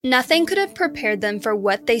Nothing could have prepared them for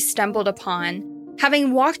what they stumbled upon.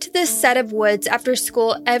 Having walked this set of woods after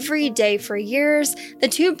school every day for years, the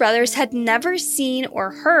two brothers had never seen or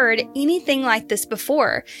heard anything like this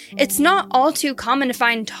before. It's not all too common to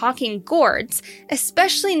find talking gourds,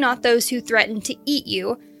 especially not those who threaten to eat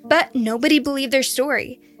you, but nobody believed their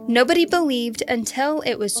story. Nobody believed until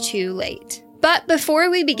it was too late. But before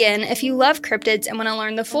we begin, if you love cryptids and want to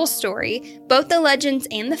learn the full story, both the legends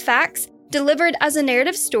and the facts, delivered as a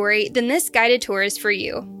narrative story, then this guided tour is for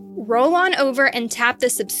you. Roll on over and tap the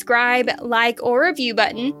subscribe, like, or review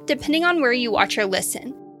button, depending on where you watch or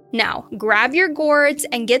listen. Now, grab your gourds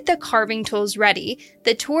and get the carving tools ready.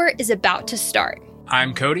 The tour is about to start.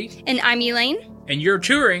 I'm Cody. And I'm Elaine. And you're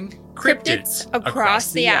touring Cryptids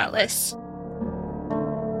Across the Atlas.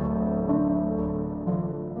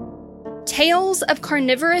 Tales of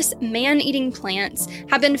carnivorous man-eating plants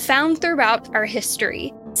have been found throughout our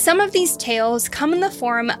history. Some of these tales come in the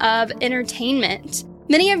form of entertainment.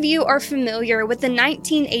 Many of you are familiar with the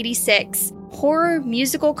 1986 horror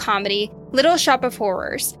musical comedy Little Shop of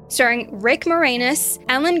Horrors, starring Rick Moranis,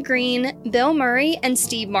 Ellen Greene, Bill Murray, and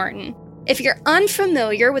Steve Martin. If you're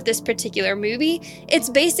unfamiliar with this particular movie, it's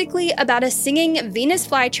basically about a singing Venus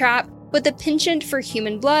flytrap with a penchant for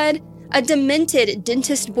human blood, a demented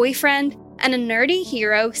dentist boyfriend, and a nerdy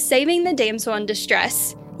hero saving the damsel in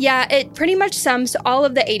distress. Yeah, it pretty much sums all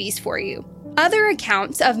of the 80s for you. Other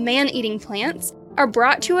accounts of man-eating plants are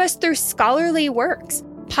brought to us through scholarly works,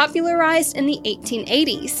 popularized in the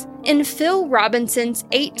 1880s. In Phil Robinson's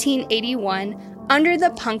 1881 Under the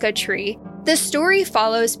Punka Tree, the story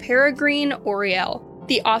follows Peregrine Oriel,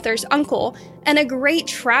 the author's uncle, and a great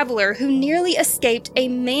traveler who nearly escaped a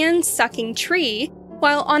man-sucking tree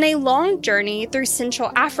while on a long journey through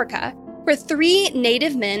Central Africa, where 3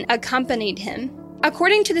 native men accompanied him.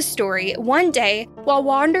 According to the story, one day, while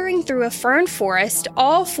wandering through a fern forest,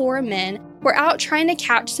 all 4 men were out trying to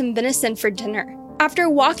catch some venison for dinner. After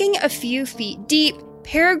walking a few feet deep,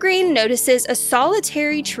 Peregrine notices a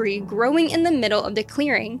solitary tree growing in the middle of the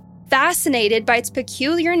clearing. Fascinated by its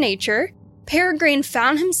peculiar nature, Peregrine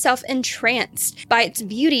found himself entranced by its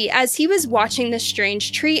beauty as he was watching the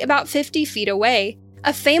strange tree about 50 feet away.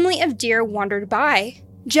 A family of deer wandered by.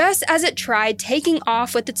 Just as it tried taking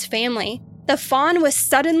off with its family, the fawn was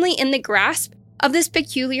suddenly in the grasp of this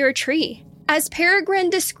peculiar tree. As Peregrine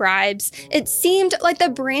describes, it seemed like the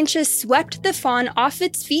branches swept the fawn off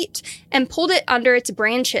its feet and pulled it under its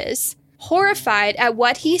branches. Horrified at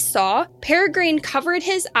what he saw, Peregrine covered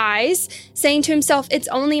his eyes, saying to himself, "It's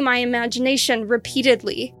only my imagination,"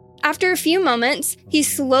 repeatedly. After a few moments, he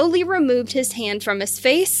slowly removed his hand from his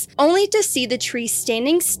face, only to see the tree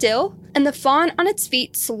standing still and the fawn on its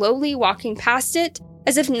feet slowly walking past it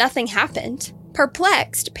as if nothing happened.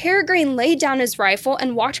 Perplexed, Peregrine laid down his rifle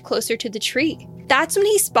and walked closer to the tree. That's when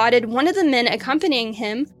he spotted one of the men accompanying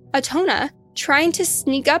him, Atona, trying to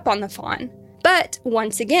sneak up on the fawn. But,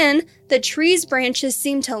 once again, the tree's branches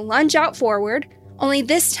seemed to lunge out forward, only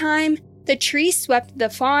this time, the tree swept the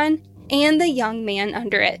fawn and the young man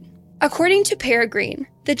under it. According to Peregrine,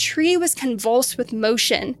 the tree was convulsed with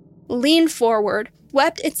motion, leaned forward,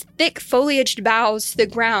 swept its thick foliaged boughs to the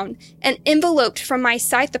ground, and enveloped from my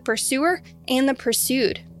sight the pursuer and the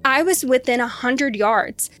pursued. I was within 100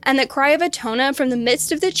 yards, and the cry of Atona from the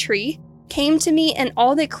midst of the tree came to me in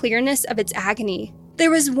all the clearness of its agony. There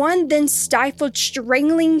was one then stifled,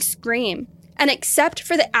 strangling scream, and except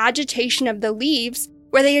for the agitation of the leaves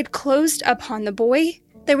where they had closed upon the boy,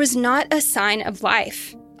 there was not a sign of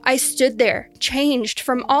life. I stood there, changed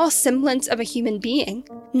from all semblance of a human being.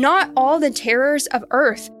 Not all the terrors of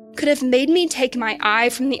earth could have made me take my eye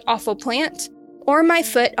from the awful plant, or my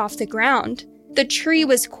foot off the ground. The tree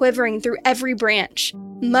was quivering through every branch,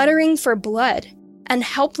 muttering for blood, and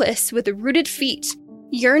helpless with rooted feet,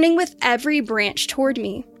 yearning with every branch toward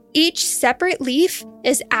me. Each separate leaf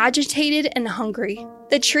is agitated and hungry.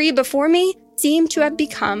 The tree before me seemed to have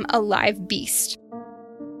become a live beast.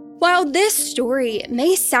 While this story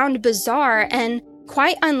may sound bizarre and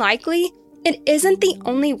quite unlikely, it isn't the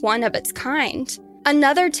only one of its kind.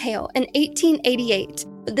 Another tale in 1888,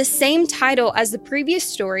 with the same title as the previous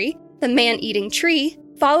story, The Man-Eating Tree,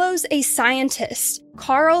 follows a scientist,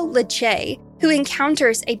 Carl Lecce, who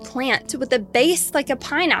encounters a plant with a base like a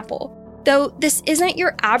pineapple, though this isn't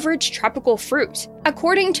your average tropical fruit.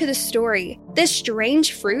 According to the story, this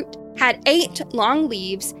strange fruit had 8 long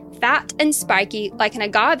leaves, fat and spiky like an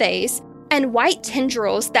agave's, and white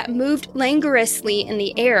tendrils that moved languorously in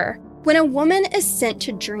the air. When a woman is sent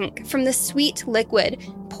to drink from the sweet liquid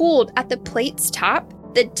pooled at the plate's top,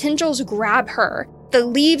 the tendrils grab her, the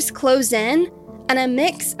leaves close in, and a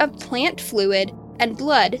mix of plant fluid and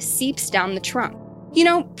blood seeps down the trunk.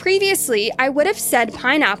 Previously, I would have said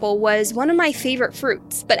pineapple was one of my favorite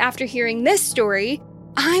fruits, but after hearing this story,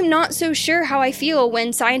 I'm not so sure how I feel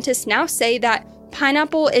when scientists now say that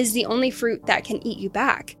pineapple is the only fruit that can eat you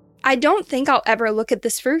back. I don't think I'll ever look at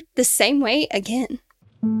this fruit the same way again.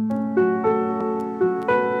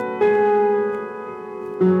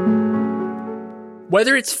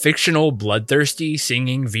 Whether it's fictional, bloodthirsty,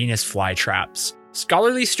 singing Venus flytraps,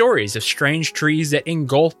 scholarly stories of strange trees that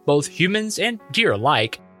engulf both humans and deer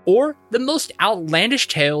alike, or the most outlandish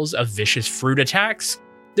tales of vicious fruit attacks,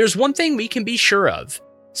 there's one thing we can be sure of.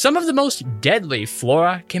 Some of the most deadly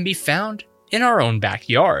flora can be found in our own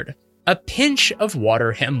backyard. A pinch of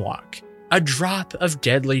water hemlock, a drop of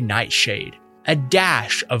deadly nightshade, a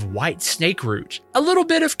dash of white snake root, a little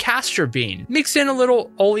bit of castor bean, mix in a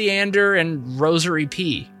little oleander and rosary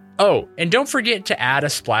pea. Oh, and don't forget to add a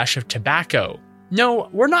splash of tobacco. No,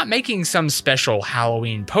 we're not making some special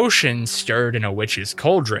Halloween potion stirred in a witch's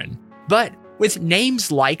cauldron. But with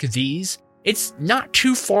names like these, it's not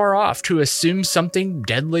too far off to assume something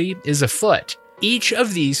deadly is afoot. Each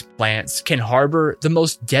of these plants can harbor the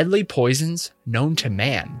most deadly poisons known to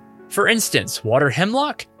man. For instance, water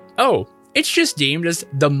hemlock? Oh, it's just deemed as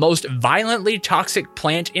the most violently toxic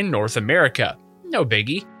plant in North America. No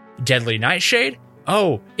biggie. Deadly nightshade?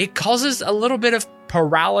 Oh, it causes a little bit of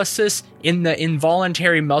paralysis in the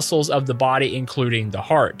involuntary muscles of the body, including the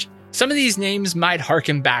heart. Some of these names might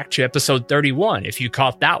harken back to episode 31, if you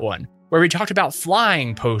caught that one, where we talked about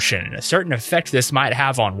flying potion and a certain effect this might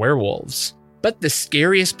have on werewolves. But the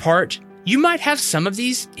scariest part, you might have some of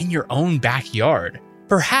these in your own backyard.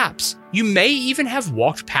 Perhaps you may even have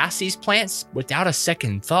walked past these plants without a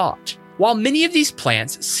second thought. While many of these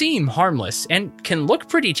plants seem harmless and can look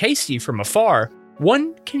pretty tasty from afar,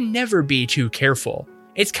 one can never be too careful.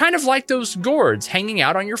 It's kind of like those gourds hanging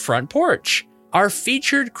out on your front porch. Our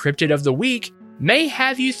featured cryptid of the week may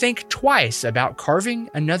have you think twice about carving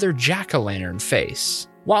another jack-o'-lantern face.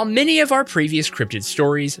 While many of our previous cryptid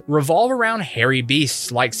stories revolve around hairy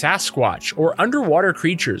beasts like Sasquatch or underwater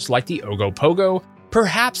creatures like the Ogopogo,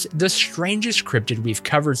 perhaps the strangest cryptid we've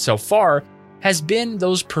covered so far has been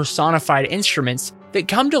those personified instruments that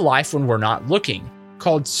come to life when we're not looking,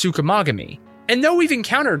 called tsukumogami. And though we've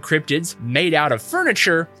encountered cryptids made out of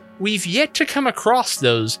furniture, we've yet to come across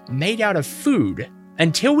those made out of food,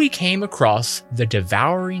 until we came across the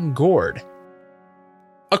Devouring Gourd.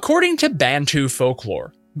 According to Bantu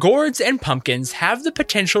folklore, gourds and pumpkins have the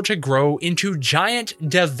potential to grow into giant,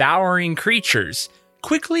 devouring creatures,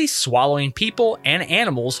 quickly swallowing people and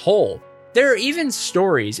animals whole. There are even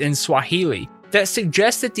stories in Swahili that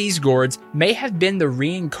suggest that these gourds may have been the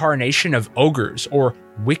reincarnation of ogres or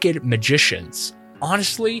wicked magicians.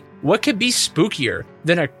 Honestly, what could be spookier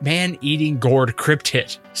than a man-eating gourd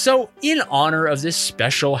cryptid? So, in honor of this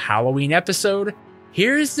special Halloween episode,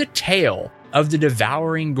 here's the tale of the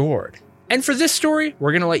Devouring Gourd. And for this story,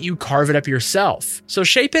 we're going to let you carve it up yourself. So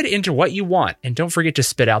shape it into what you want, and don't forget to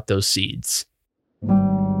spit out those seeds.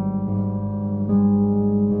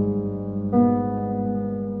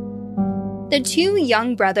 The two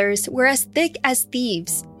young brothers were as thick as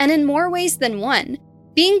thieves, and in more ways than one.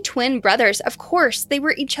 Being twin brothers, of course, they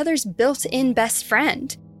were each other's built-in best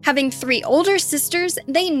friend. Having 3 older sisters,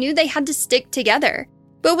 they knew they had to stick together.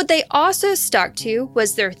 But what they also stuck to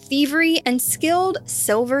was their thievery and skilled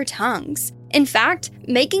silver tongues. In fact,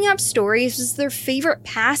 making up stories was their favorite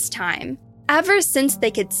pastime. Ever since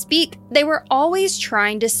they could speak, they were always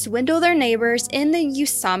trying to swindle their neighbors in the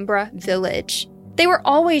Usambra village. They were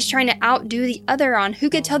always trying to outdo the other on who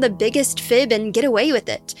could tell the biggest fib and get away with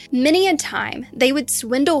it. Many a time, they would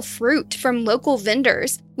swindle fruit from local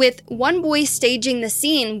vendors, with one boy staging the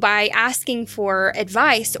scene by asking for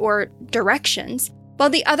advice or directions, while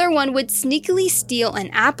the other one would sneakily steal an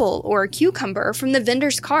apple or a cucumber from the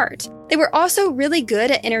vendor's cart. They were also really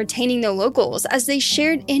good at entertaining the locals as they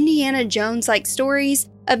shared Indiana Jones-like stories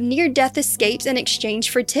of near-death escapes in exchange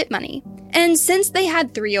for tip money. And since they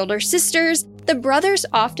had 3 older sisters, the brothers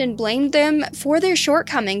often blamed them for their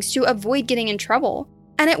shortcomings to avoid getting in trouble.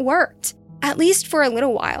 And it worked, at least for a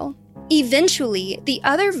little while. Eventually, the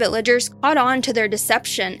other villagers caught on to their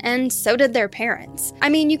deception, and so did their parents. I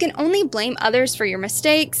mean, you can only blame others for your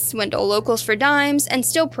mistakes, swindle locals for dimes, and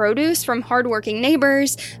steal produce from hardworking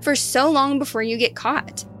neighbors for so long before you get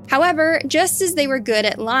caught. However, just as they were good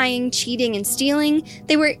at lying, cheating, and stealing,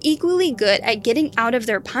 they were equally good at getting out of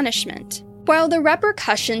their punishment. While the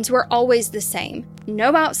repercussions were always the same,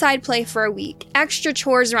 no outside play for a week, extra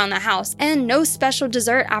chores around the house, and no special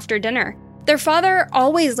dessert after dinner, their father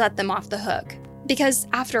always let them off the hook. Because,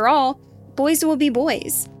 after all, boys will be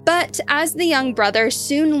boys. But as the young brother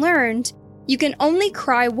soon learned, you can only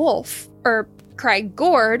cry wolf, or cried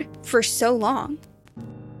Gourd, for so long.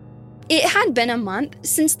 It had been a month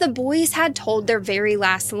since the boys had told their very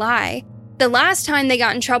last lie. The last time they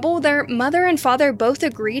got in trouble, their mother and father both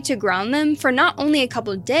agreed to ground them for not only a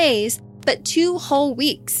couple of days, but 2 whole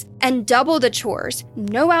weeks, and double the chores,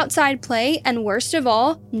 no outside play, and worst of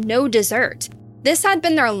all, no dessert. This had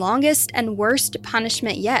been their longest and worst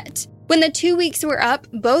punishment yet. When the 2 weeks were up,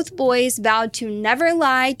 both boys vowed to never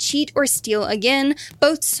lie, cheat, or steal again,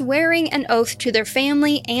 both swearing an oath to their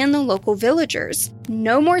family and the local villagers.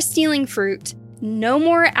 No more stealing fruit, no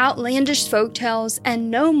more outlandish folktales,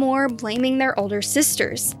 and no more blaming their older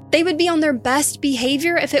sisters. They would be on their best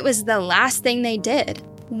behavior if it was the last thing they did.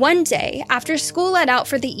 One day, after school let out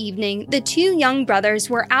for the evening, the 2 young brothers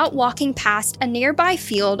were out walking past a nearby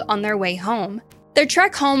field on their way home. Their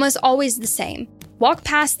trek home was always the same. Walk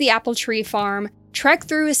past the apple tree farm, trek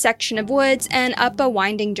through a section of woods, and up a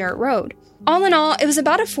winding dirt road. All in all, it was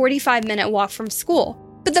about a 45-minute walk from school.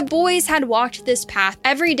 But the boys had walked this path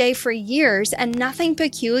every day for years, and nothing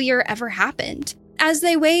peculiar ever happened. As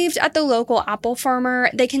they waved at the local apple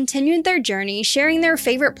farmer, they continued their journey, sharing their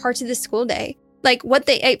favorite parts of the school day, like what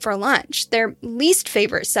they ate for lunch, their least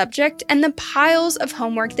favorite subject, and the piles of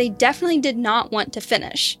homework they definitely did not want to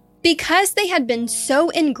finish. Because they had been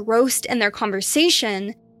so engrossed in their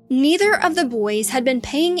conversation, neither of the boys had been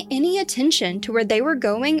paying any attention to where they were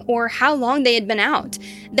going or how long they had been out.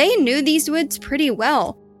 They knew these woods pretty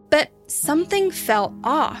well, but something felt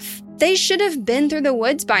off. They should have been through the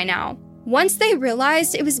woods by now. Once they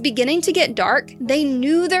realized it was beginning to get dark, they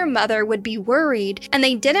knew their mother would be worried, and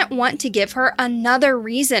they didn't want to give her another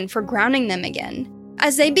reason for grounding them again.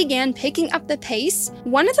 As they began picking up the pace,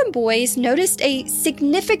 one of the boys noticed a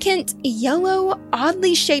significant yellow,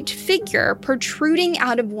 oddly shaped figure protruding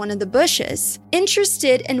out of one of the bushes.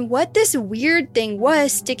 Interested in what this weird thing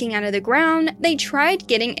was sticking out of the ground, they tried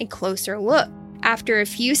getting a closer look. After a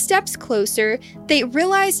few steps closer, they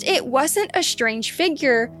realized it wasn't a strange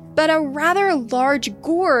figure, but a rather large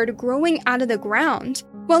gourd growing out of the ground.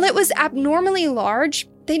 While it was abnormally large,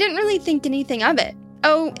 they didn't really think anything of it.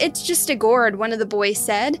 "Oh, it's just a gourd," one of the boys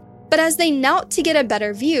said. But as they knelt to get a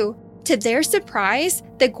better view, to their surprise,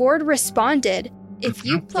 the gourd responded, "If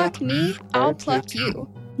you pluck me, I'll pluck you."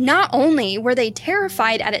 Not only were they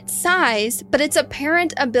terrified at its size, but its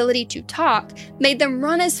apparent ability to talk made them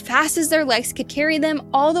run as fast as their legs could carry them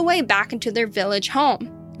all the way back into their village home.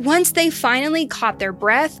 Once they finally caught their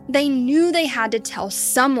breath, they knew they had to tell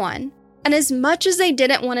someone. And as much as they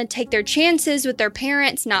didn't want to take their chances with their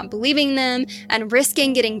parents not believing them and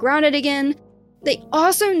risking getting grounded again, they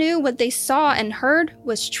also knew what they saw and heard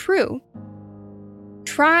was true.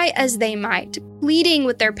 Try as they might, pleading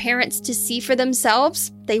with their parents to see for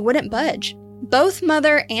themselves, they wouldn't budge. Both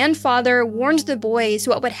mother and father warned the boys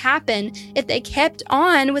what would happen if they kept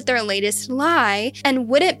on with their latest lie and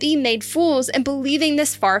wouldn't be made fools in believing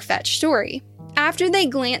this far-fetched story. After they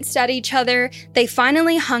glanced at each other, they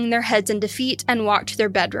finally hung their heads in defeat and walked to their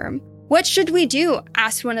bedroom. "What should we do?"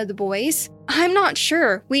 asked one of the boys. "I'm not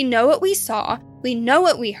sure. We know what we saw, we know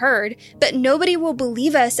what we heard, but nobody will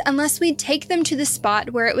believe us unless we take them to the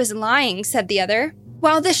spot where it was lying," said the other.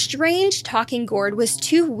 While the strange talking gourd was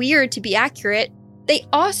too weird to be accurate, they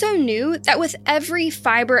also knew that with every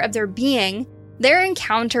fiber of their being, their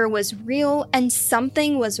encounter was real and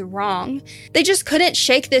something was wrong. They just couldn't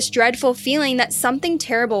shake this dreadful feeling that something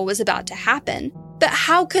terrible was about to happen. But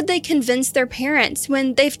how could they convince their parents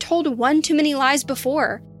when they've told one too many lies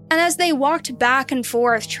before? And as they walked back and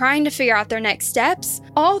forth trying to figure out their next steps,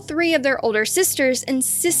 all 3 of their older sisters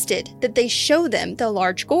insisted that they show them the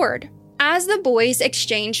large gourd. As the boys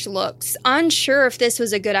exchanged looks, unsure if this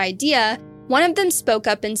was a good idea, one of them spoke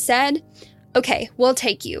up and said, "Okay, we'll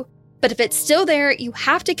take you. But if it's still there, you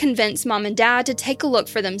have to convince Mom and Dad to take a look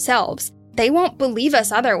for themselves. They won't believe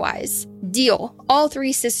us otherwise." "Deal," all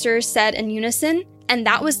 3 sisters said in unison, and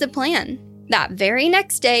that was the plan. That very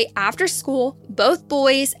next day after school, both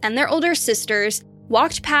boys and their older sisters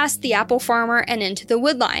walked past the apple farmer and into the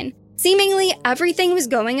woodline. Seemingly everything was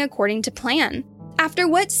going according to plan. After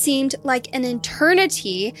what seemed like an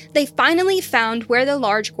eternity, they finally found where the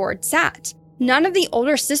large gourd sat. None of the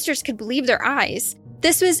older sisters could believe their eyes.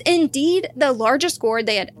 This was indeed the largest gourd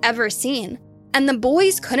they had ever seen, and the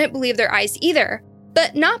boys couldn't believe their eyes either,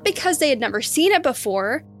 but not because they had never seen it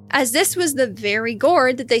before, as this was the very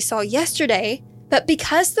gourd that they saw yesterday, but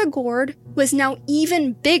because the gourd was now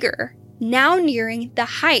even bigger, now nearing the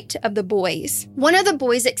height of the boys. One of the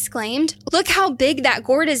boys exclaimed, "Look how big that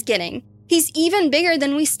gourd is getting. He's even bigger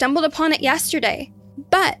than we stumbled upon it yesterday."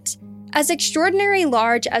 But as extraordinarily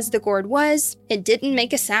large as the gourd was, it didn't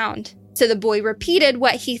make a sound. So the boy repeated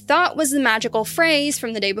what he thought was the magical phrase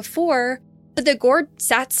from the day before, but the gourd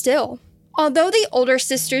sat still. Although the older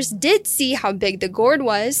sisters did see how big the gourd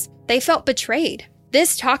was, they felt betrayed.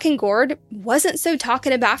 This talking gourd wasn't so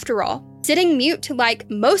talkative after all. Sitting mute like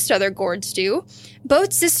most other gourds do,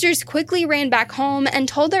 both sisters quickly ran back home and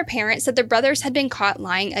told their parents that their brothers had been caught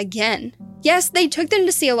lying again. Yes, they took them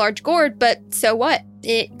to see a large gourd, but so what?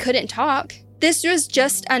 It couldn't talk. This was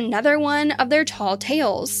just another one of their tall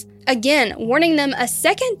tales. Again, warning them a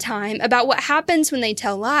second time about what happens when they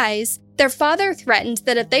tell lies, their father threatened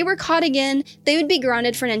that if they were caught again, they would be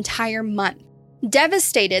grounded for an entire month.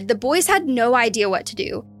 Devastated, the boys had no idea what to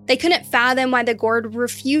do. They couldn't fathom why the gourd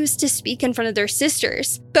refused to speak in front of their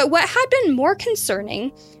sisters. But what had been more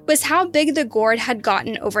concerning was how big the gourd had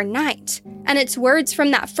gotten overnight, and its words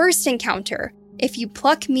from that first encounter, "If you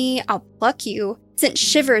pluck me, I'll pluck you," sent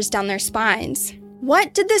shivers down their spines.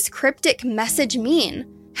 What did this cryptic message mean?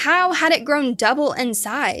 How had it grown double in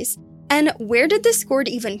size? And where did this gourd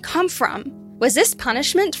even come from? Was this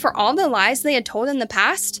punishment for all the lies they had told in the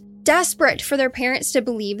past? Desperate for their parents to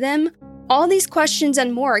believe them, all these questions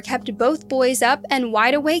and more kept both boys up and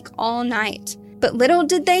wide awake all night. But little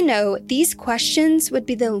did they know, these questions would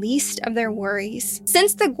be the least of their worries.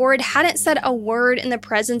 Since the gourd hadn't said a word in the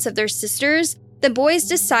presence of their sisters, the boys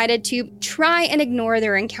decided to try and ignore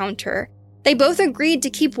their encounter. They both agreed to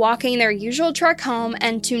keep walking their usual trek home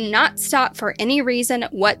and to not stop for any reason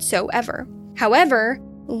whatsoever. However,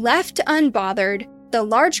 left unbothered, the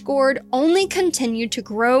large gourd only continued to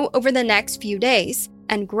grow over the next few days,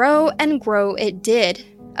 and grow it did.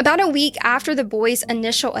 About a week after the boys'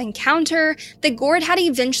 initial encounter, the gourd had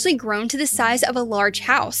eventually grown to the size of a large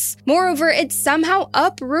house. Moreover, it somehow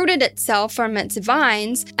uprooted itself from its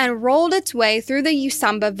vines and rolled its way through the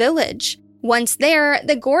Usamba village. Once there,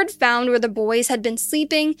 the gourd found where the boys had been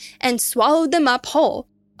sleeping and swallowed them up whole,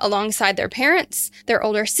 alongside their parents, their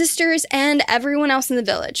older sisters, and everyone else in the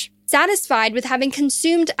village. Satisfied with having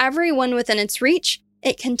consumed everyone within its reach,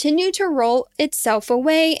 it continued to roll itself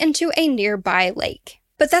away into a nearby lake.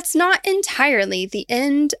 But that's not entirely the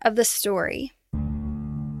end of the story.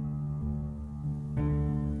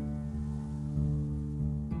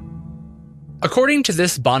 According to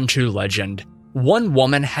this Bantu legend, one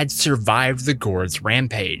woman had survived the gourd's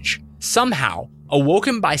rampage. Somehow,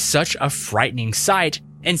 awoken by such a frightening sight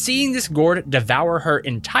and seeing this gourd devour her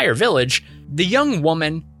entire village, the young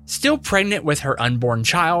woman, still pregnant with her unborn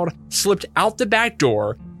child, slipped out the back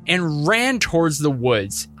door and ran towards the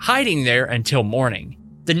woods, hiding there until morning.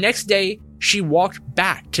 The next day, she walked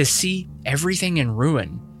back to see everything in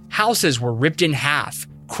ruin. Houses were ripped in half,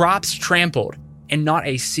 crops trampled, and not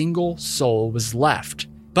a single soul was left.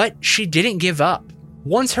 But she didn't give up.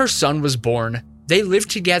 Once her son was born, they lived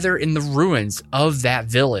together in the ruins of that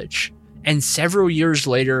village. And several years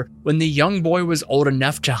later, when the young boy was old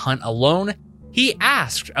enough to hunt alone, he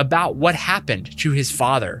asked about what happened to his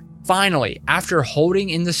father. Finally, after holding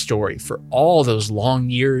in the story for all those long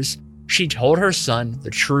years, she told her son the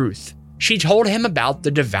truth. She told him about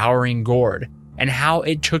the devouring gourd and how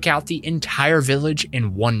it took out the entire village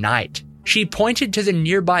in one night. She pointed to the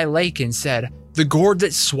nearby lake and said, "The gourd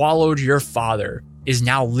that swallowed your father is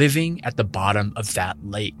now living at the bottom of that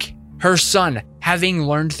lake." Her son, having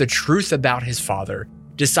learned the truth about his father,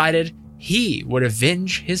 decided he would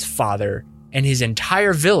avenge his father and his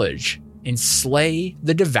entire village and slay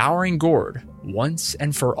the devouring gourd once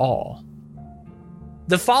and for all.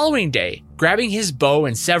 The following day, grabbing his bow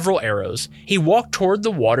and several arrows, he walked toward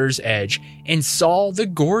the water's edge and saw the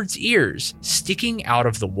gourd's ears sticking out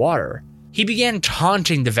of the water. He began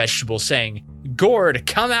taunting the vegetable, saying, "Gourd,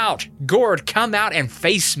 come out! Gourd, come out and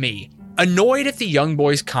face me!" Annoyed at the young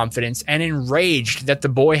boy's confidence and enraged that the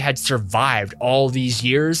boy had survived all these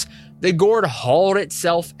years, the gourd hauled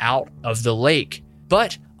itself out of the lake.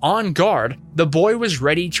 But on guard, the boy was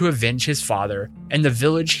ready to avenge his father and the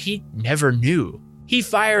village he never knew. He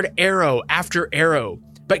fired arrow after arrow,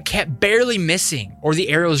 but kept barely missing, or the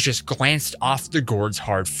arrows just glanced off the gourd's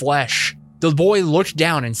hard flesh. The boy looked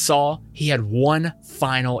down and saw he had one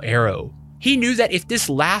final arrow. He knew that if this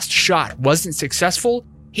last shot wasn't successful,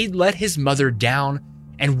 he'd let his mother down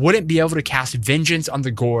and wouldn't be able to cast vengeance on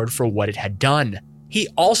the gourd for what it had done. He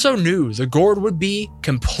also knew the gourd would be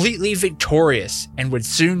completely victorious and would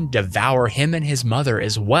soon devour him and his mother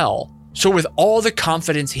as well. So with all the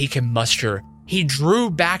confidence he could muster, he drew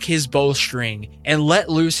back his bowstring and let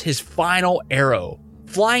loose his final arrow.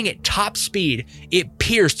 Flying at top speed, it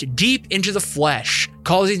pierced deep into the flesh,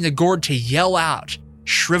 causing the gourd to yell out,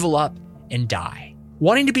 shrivel up, and die.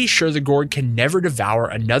 Wanting to be sure the gourd can never devour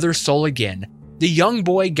another soul again, the young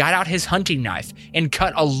boy got out his hunting knife and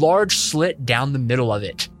cut a large slit down the middle of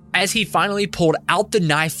it. As he finally pulled out the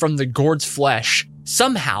knife from the gourd's flesh,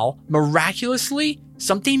 Somehow, miraculously,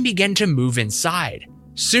 something began to move inside.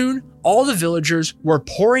 Soon, all the villagers were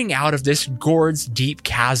pouring out of this Gourd's deep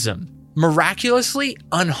chasm, miraculously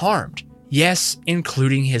unharmed. Yes,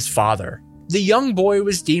 including his father. The young boy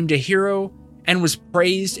was deemed a hero and was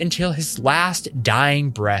praised until his last dying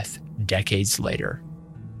breath decades later.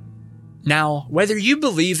 Now, whether you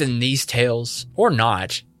believe in these tales or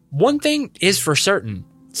not, one thing is for certain.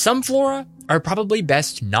 Some flora are probably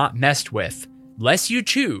best not messed with, lest you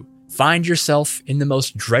too find yourself in the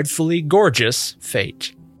most dreadfully gorgeous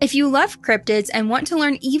fate. If you love cryptids and want to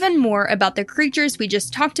learn even more about the creatures we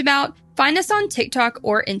just talked about, find us on TikTok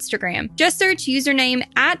or Instagram. Just search username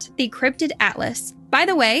 @TheCryptidAtlas. By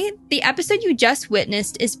the way, the episode you just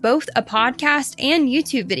witnessed is both a podcast and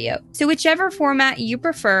YouTube video, so whichever format you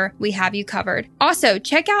prefer, we have you covered. Also,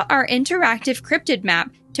 check out our interactive cryptid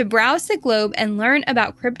map to browse the globe and learn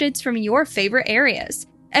about cryptids from your favorite areas.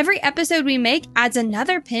 Every episode we make adds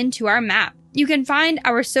another pin to our map. You can find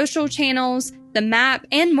our social channels, the map,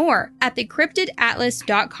 and more at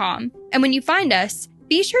thecryptidatlas.com. And when you find us,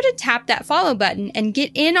 be sure to tap that follow button and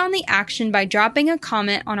get in on the action by dropping a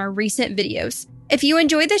comment on our recent videos. If you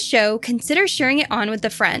enjoy the show, consider sharing it on with a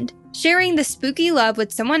friend. Sharing the spooky love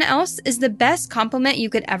with someone else is the best compliment you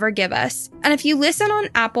could ever give us. And if you listen on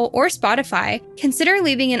Apple or Spotify, consider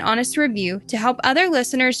leaving an honest review to help other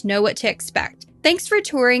listeners know what to expect. Thanks for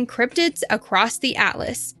touring cryptids across the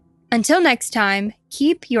Atlas. Until next time,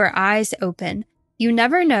 keep your eyes open. You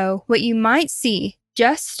never know what you might see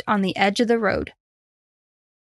just on the edge of the road.